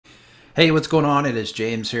Hey, what's going on? It is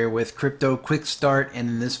James here with Crypto Quick Start, and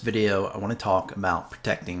in this video I want to talk about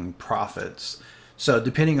protecting profits. So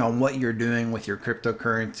depending on what you're doing with your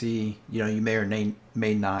cryptocurrency, you may or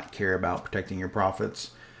may not care about protecting your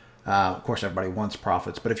profits. Of course, everybody wants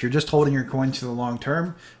profits, but if you're just holding your coins for the long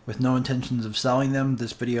term with no intentions of selling them,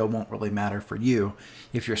 this video won't really matter for you.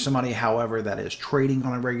 If you're somebody, however, that is trading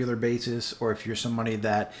on a regular basis, or if you're somebody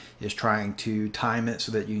that is trying to time it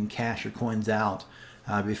so that you can cash your coins out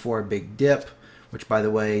before a big dip, which by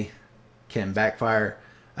the way can backfire,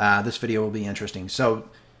 this video will be interesting. So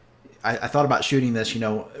I thought about shooting this.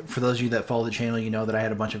 For those of you that follow the channel, you know that I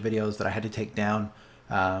had a bunch of videos that I had to take down.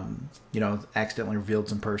 Accidentally revealed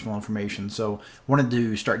some personal information. So wanted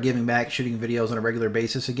to start giving back, shooting videos on a regular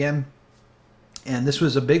basis again. And this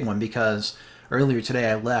was a big one because earlier today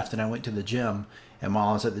I left and I went to the gym. And while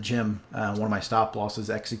I was at the gym, one of my stop losses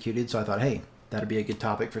executed. So I thought, hey, that'd be a good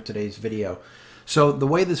topic for today's video. So the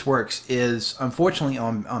way this works is, unfortunately,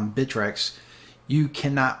 on Bittrex, you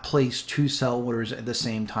cannot place two sell orders at the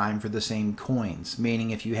same time for the same coins. Meaning,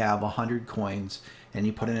 if you have 100 coins and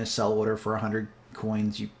you put in a sell order for 100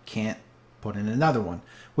 coins, you can't put in another one,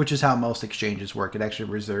 which is how most exchanges work. It actually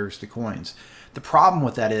reserves the coins. The problem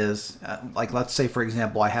with that is, like, let's say, for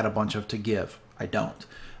example, I had a bunch of to give. I don't.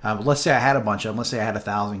 But let's say I had a bunch of them. Let's say I had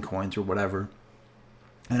 1,000 coins or whatever,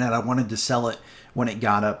 and that I wanted to sell it when it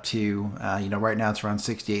got up to, right now it's around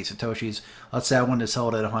 68 Satoshis. Let's say I wanted to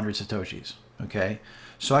sell it at 100 Satoshis, okay?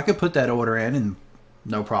 So I could put that order in and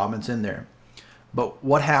no problem, it's in there. But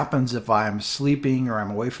what happens if I'm sleeping or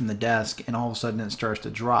I'm away from the desk and all of a sudden it starts to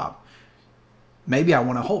drop? Maybe I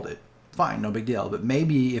want to hold it. Fine, no big deal. But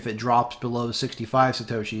maybe if it drops below 65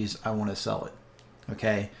 Satoshis, I want to sell it,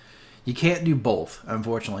 okay? You can't do both,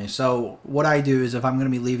 unfortunately. So what I do is if I'm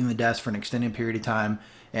going to be leaving the desk for an extended period of time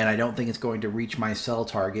and I don't think it's going to reach my sell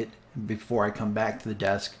target before I come back to the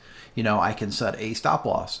desk, I can set a stop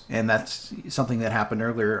loss. And that's something that happened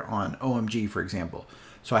earlier on OMG, for example.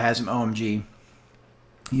 So I had some OMG.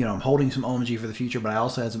 I'm holding some OMG for the future, but I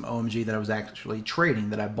also had some OMG that I was actually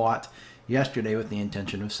trading that I bought yesterday with the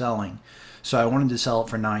intention of selling. So I wanted to sell it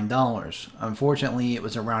for $9. Unfortunately, it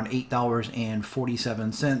was around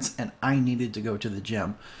 $8.47, and I needed to go to the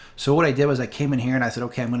gym. So what I did was I came in here and I said,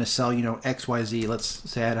 okay, I'm going to sell, XYZ. Let's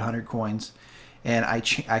say I had 100 coins, and I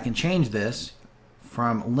can change this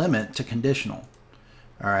from limit to conditional.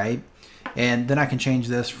 All right, and then I can change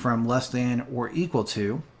this from less than or equal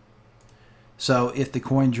to. So if the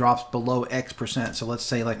coin drops below X%, so let's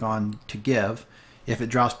say like on to give, if it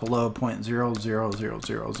drops below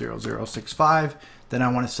 0.00000065, then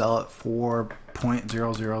I want to sell it for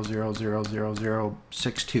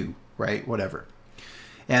 0.00000062, right? Whatever.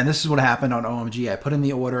 And this is what happened on OMG. I put in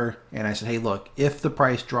the order and I said, hey, look, if the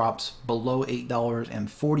price drops below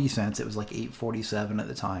 $8.40, it was like $8.47 at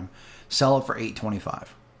the time, sell it for $8.25.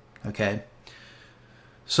 Okay.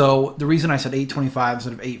 So the reason I said $8.25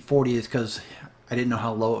 instead of $8.40 is because I didn't know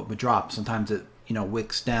how low it would drop. Sometimes it,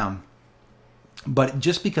 wicks down. But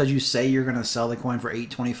just because you say you're going to sell the coin for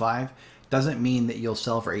 $8.25 doesn't mean that you'll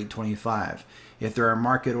sell for $8.25. If there are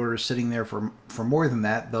market orders sitting there for more than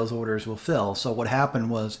that, those orders will fill. So what happened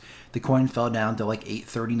was the coin fell down to like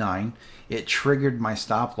 $8.39. It triggered my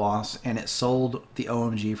stop loss and it sold the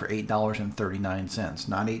OMG for $8.39,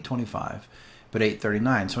 not $8.25. But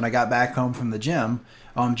 $8.39. So when I got back home from the gym,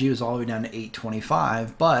 OMG was all the way down to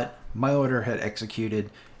 $8.25, but my order had executed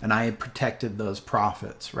and I had protected those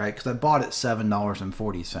profits, right? Because I bought at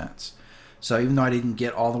 $7.40. So even though I didn't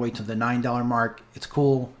get all the way to the $9 mark, it's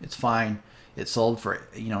cool, it's fine. It sold for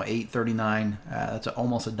 $8.39. That's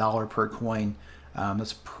almost $1 per coin.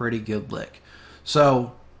 That's a pretty good lick.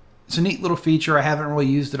 So it's a neat little feature. I haven't really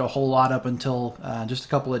used it a whole lot up until just a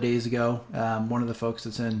couple of days ago. One of the folks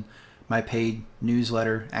that's in my paid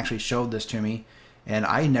newsletter actually showed this to me, and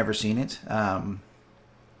I had never seen it.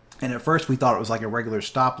 And at first we thought it was like a regular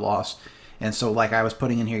stop loss, and so like I was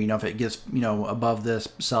putting in here, if it gets above this,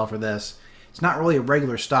 sell for this. It's not really a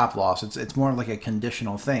regular stop loss. It's more like a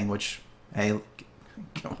conditional thing, which, hey,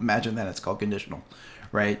 imagine that, it's called conditional,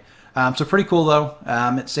 right? So pretty cool though.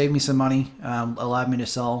 It saved me some money, allowed me to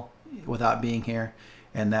sell without being here,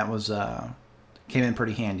 and that was came in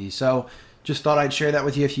pretty handy. So just thought I'd share that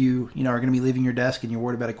with you. If you are going to be leaving your desk and you're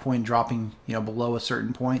worried about a coin dropping below a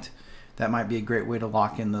certain point, that might be a great way to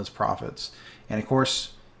lock in those profits. And of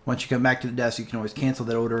course, once you come back to the desk, you can always cancel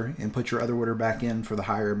that order and put your other order back in for the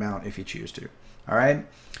higher amount if you choose to. All right.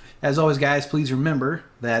 As always, guys, please remember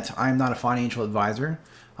that I'm not a financial advisor.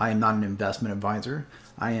 I am not an investment advisor.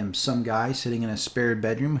 I am some guy sitting in a spare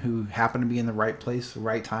bedroom who happened to be in the right place, the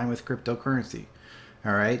right time with cryptocurrency.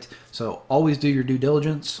 All right. So always do your due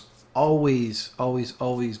diligence. always, always,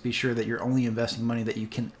 always be sure that you're only investing money that you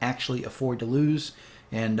can actually afford to lose,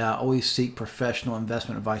 and always seek professional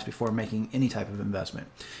investment advice before making any type of investment.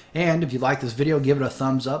 And if you like this video, give it a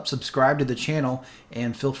thumbs up, subscribe to the channel,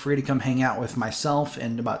 and feel free to come hang out with myself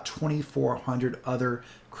and about 2,400 other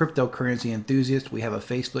cryptocurrency enthusiasts. We have a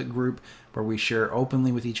Facebook group where we share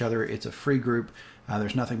openly with each other. It's a free group.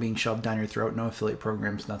 There's nothing being shoved down your throat, no affiliate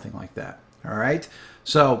programs, nothing like that. All right,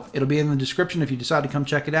 so it'll be in the description if you decide to come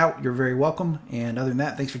check it out. You're very welcome. And other than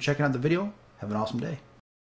that, thanks for checking out the video. Have an awesome day.